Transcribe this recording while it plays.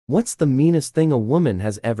What's the meanest thing a woman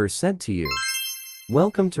has ever said to you?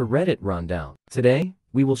 Welcome to Reddit Rundown. Today,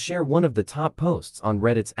 we will share one of the top posts on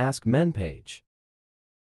Reddit's Ask Men page.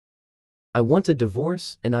 "I want a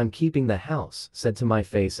divorce and I'm keeping the house," said to my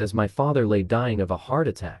face as my father lay dying of a heart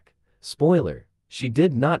attack. Spoiler, she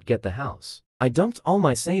did not get the house. I dumped all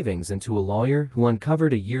my savings into a lawyer who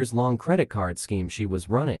uncovered a years-long credit card scheme she was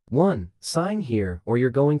running. 1. Sign here or you're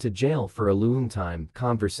going to jail for a long time.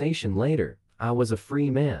 Conversation later, I was a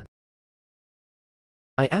free man.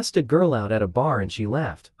 I asked a girl out at a bar and she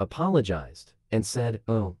laughed, apologized, and said,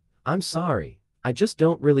 "Oh, I'm sorry, I just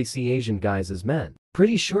don't really see Asian guys as men."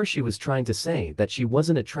 Pretty sure she was trying to say that she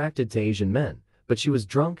wasn't attracted to Asian men, but she was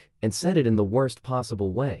drunk and said it in the worst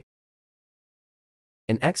possible way.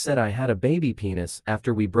 An ex said I had a baby penis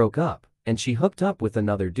after we broke up, and she hooked up with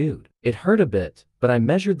another dude. It hurt a bit, but I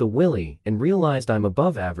measured the willy and realized I'm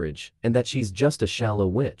above average and that she's just a shallow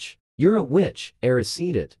witch. "You're a witch,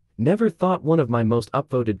 Ariseed. Never thought one of my most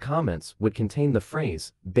upvoted comments would contain the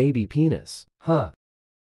phrase, baby penis. Huh."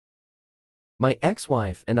 My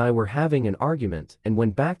ex-wife and I were having an argument and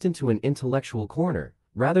when backed into an intellectual corner,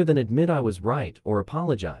 rather than admit I was right or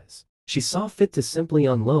apologize, she saw fit to simply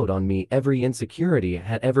unload on me every insecurity I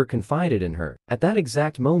had ever confided in her. At that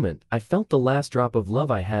exact moment, I felt the last drop of love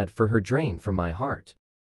I had for her drain from my heart.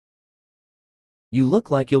 "You look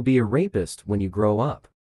like you'll be a rapist when you grow up."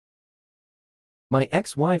 My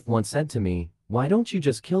ex-wife once said to me, "Why don't you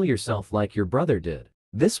just kill yourself like your brother did?"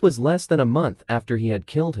 This was less than a month after he had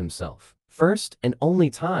killed himself. First and only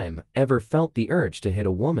time ever felt the urge to hit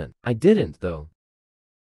a woman. I didn't though.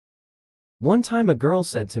 One time a girl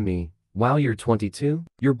said to me, "Wow, you're 22?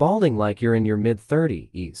 You're balding like you're in your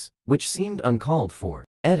mid-30s, which seemed uncalled for.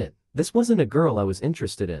 Edit. This wasn't a girl I was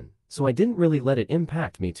interested in, so I didn't really let it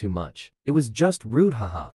impact me too much. It was just rude,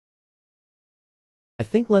 haha. I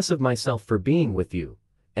think less of myself for being with you."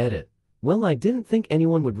 Edit. Well, I didn't think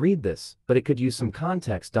anyone would read this, but it could use some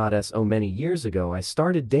context. So many years ago I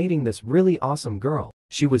started dating this really awesome girl.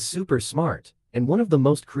 She was super smart, and one of the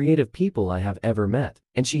most creative people I have ever met,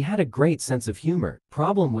 and she had a great sense of humor.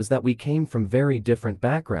 Problem was that we came from very different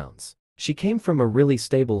backgrounds. She came from a really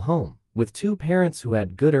stable home, with two parents who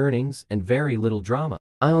had good earnings and very little drama.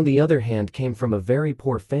 I, on the other hand, came from a very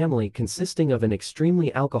poor family consisting of an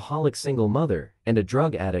extremely alcoholic single mother and a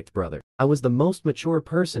drug addict brother. I was the most mature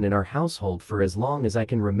person in our household for as long as I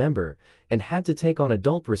can remember and had to take on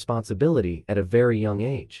adult responsibility at a very young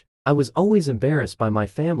age. I was always embarrassed by my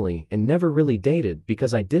family and never really dated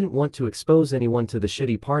because I didn't want to expose anyone to the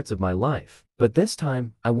shitty parts of my life. But this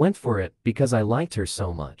time, I went for it because I liked her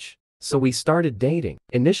so much. So we started dating,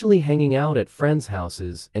 initially hanging out at friends'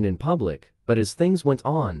 houses and in public, but as things went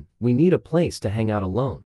on, we need a place to hang out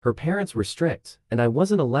alone. Her parents were strict, and I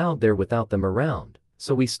wasn't allowed there without them around,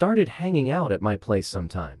 so we started hanging out at my place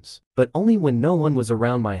sometimes, but only when no one was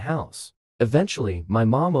around my house. Eventually, my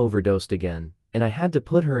mom overdosed again, and I had to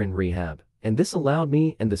put her in rehab, and this allowed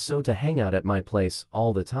me and the so to hang out at my place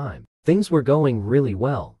all the time. Things were going really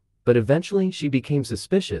well. But eventually she became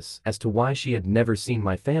suspicious as to why she had never seen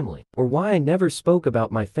my family, or why I never spoke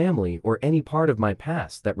about my family or any part of my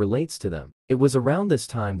past that relates to them. It was around this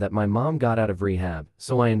time that my mom got out of rehab,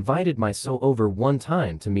 so I invited my so over one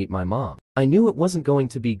time to meet my mom. I knew it wasn't going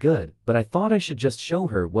to be good, but I thought I should just show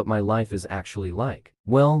her what my life is actually like.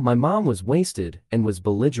 Well, my mom was wasted and was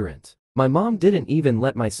belligerent. My mom didn't even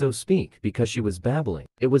let my so speak because she was babbling.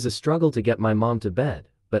 It was a struggle to get my mom to bed,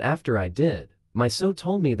 but after I did, my so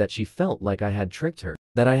told me that she felt like I had tricked her,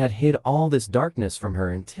 that I had hid all this darkness from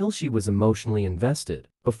her until she was emotionally invested.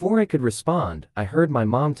 Before I could respond, I heard my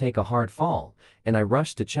mom take a hard fall, and I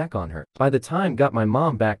rushed to check on her. By the time got my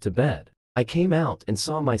mom back to bed, I came out and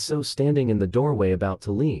saw my so standing in the doorway about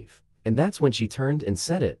to leave, and that's when she turned and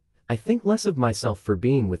said it, "I think less of myself for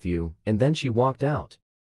being with you," and then she walked out.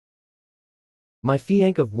 My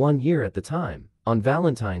fianc of 1 year at the time, on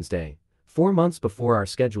Valentine's Day, 4 months before our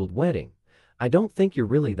scheduled wedding, "I don't think you're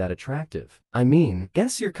really that attractive. I mean,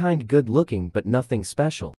 guess you're kind good looking but nothing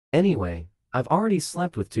special. Anyway, I've already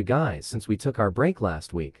slept with 2 guys since we took our break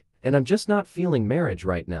last week, and I'm just not feeling marriage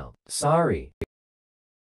right now. Sorry.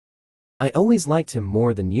 I always liked him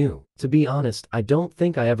more than you. To be honest, I don't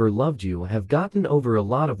think I ever loved you." I have gotten over a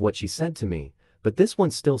lot of what she said to me, but this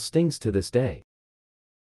one still stings to this day.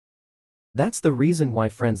 That's the reason why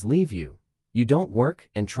friends leave you. You don't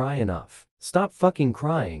work and try enough. Stop fucking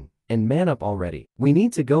crying and man up already. We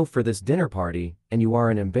need to go for this dinner party, and you are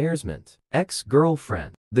an embarrassment.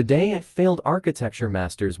 Ex-girlfriend. The day I failed architecture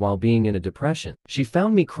masters while being in a depression. She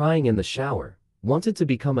found me crying in the shower, wanted to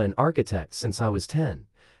become an architect since I was 10,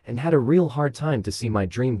 and had a real hard time to see my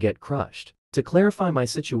dream get crushed. To clarify my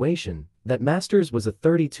situation, That master's was a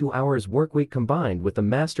 32 hours workweek combined with a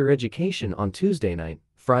master education on Tuesday night,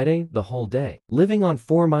 Friday, the whole day. Living on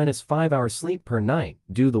 4-5 hours sleep per night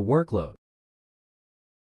due the workload.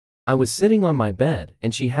 I was sitting on my bed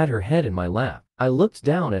and she had her head in my lap. I looked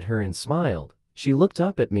down at her and smiled. She looked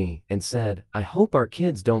up at me and said, "I hope our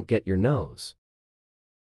kids don't get your nose."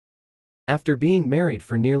 After being married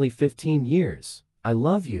for nearly 15 years, I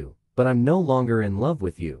love you, but I'm no longer in love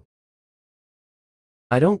with you.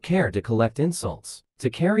 I don't care to collect insults. To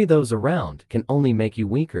carry those around can only make you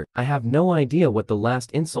weaker. I have no idea what the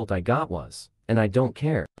last insult I got was, and I don't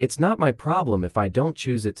care. It's not my problem if I don't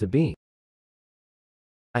choose it to be.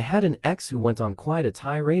 I had an ex who went on quite a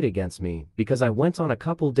tirade against me because I went on a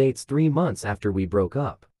couple dates 3 months after we broke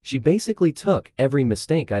up. She basically took every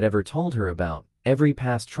mistake I'd ever told her about, every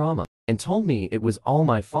past trauma, and told me it was all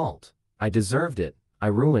my fault. I deserved it. I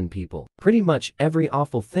ruined people. Pretty much every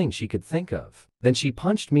awful thing she could think of. Then she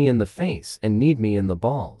punched me in the face and kneed me in the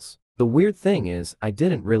balls. The weird thing is, I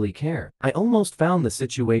didn't really care. I almost found the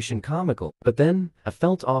situation comical, but then, I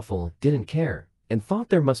felt awful, didn't care, and thought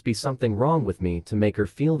there must be something wrong with me to make her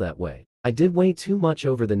feel that way. I did way too much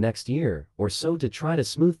over the next year or so to try to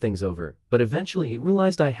smooth things over, but eventually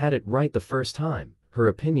realized I had it right the first time. Her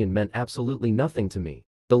opinion meant absolutely nothing to me.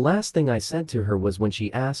 The last thing I said to her was when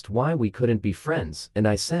she asked why we couldn't be friends, and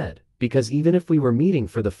I said, because even if we were meeting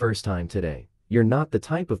for the first time today, you're not the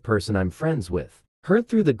type of person I'm friends with. Heard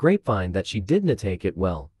through the grapevine that she didn't take it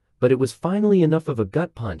well, but it was finally enough of a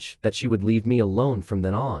gut punch that she would leave me alone from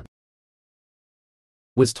then on.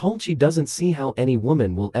 Was told she doesn't see how any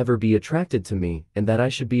woman will ever be attracted to me and that I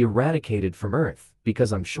should be eradicated from Earth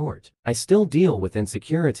because I'm short. I still deal with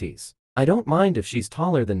insecurities. I don't mind if she's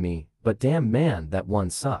taller than me, but damn man, that one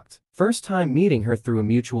sucked. First time meeting her through a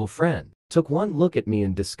mutual friend. Took one look at me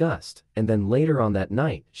in disgust, and then later on that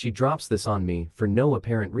night, she drops this on me for no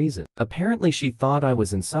apparent reason. Apparently she thought I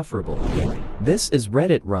was insufferable. This is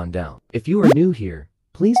Reddit Rundown. If you are new here,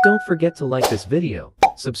 please don't forget to like this video,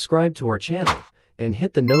 subscribe to our channel, and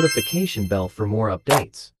hit the notification bell for more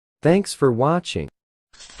updates. Thanks for watching.